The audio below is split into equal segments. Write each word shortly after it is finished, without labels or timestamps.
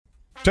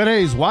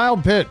Today's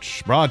Wild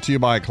Pitch, brought to you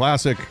by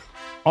Classic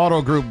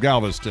Auto Group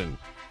Galveston.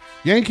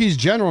 Yankees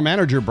general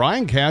manager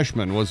Brian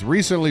Cashman was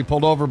recently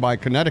pulled over by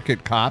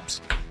Connecticut cops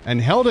and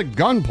held at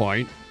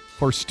gunpoint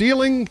for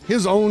stealing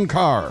his own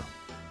car.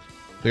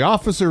 The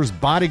officer's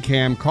body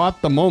cam caught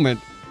the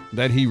moment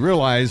that he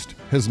realized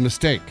his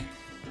mistake.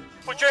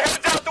 Put your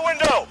hands out the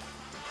window.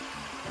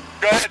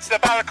 Go ahead,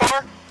 step out of the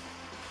car.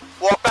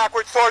 Walk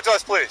backwards towards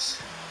us,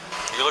 please.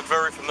 You look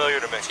very familiar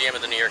to me. GM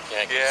of the New York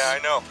Yankees. Yeah,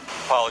 I know.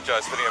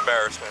 Apologize for the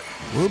embarrassment.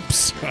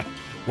 Whoops.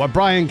 What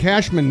Brian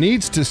Cashman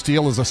needs to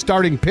steal is a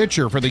starting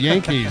pitcher for the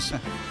Yankees,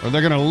 or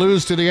they're going to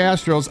lose to the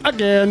Astros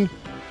again.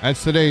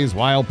 That's today's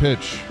Wild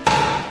Pitch.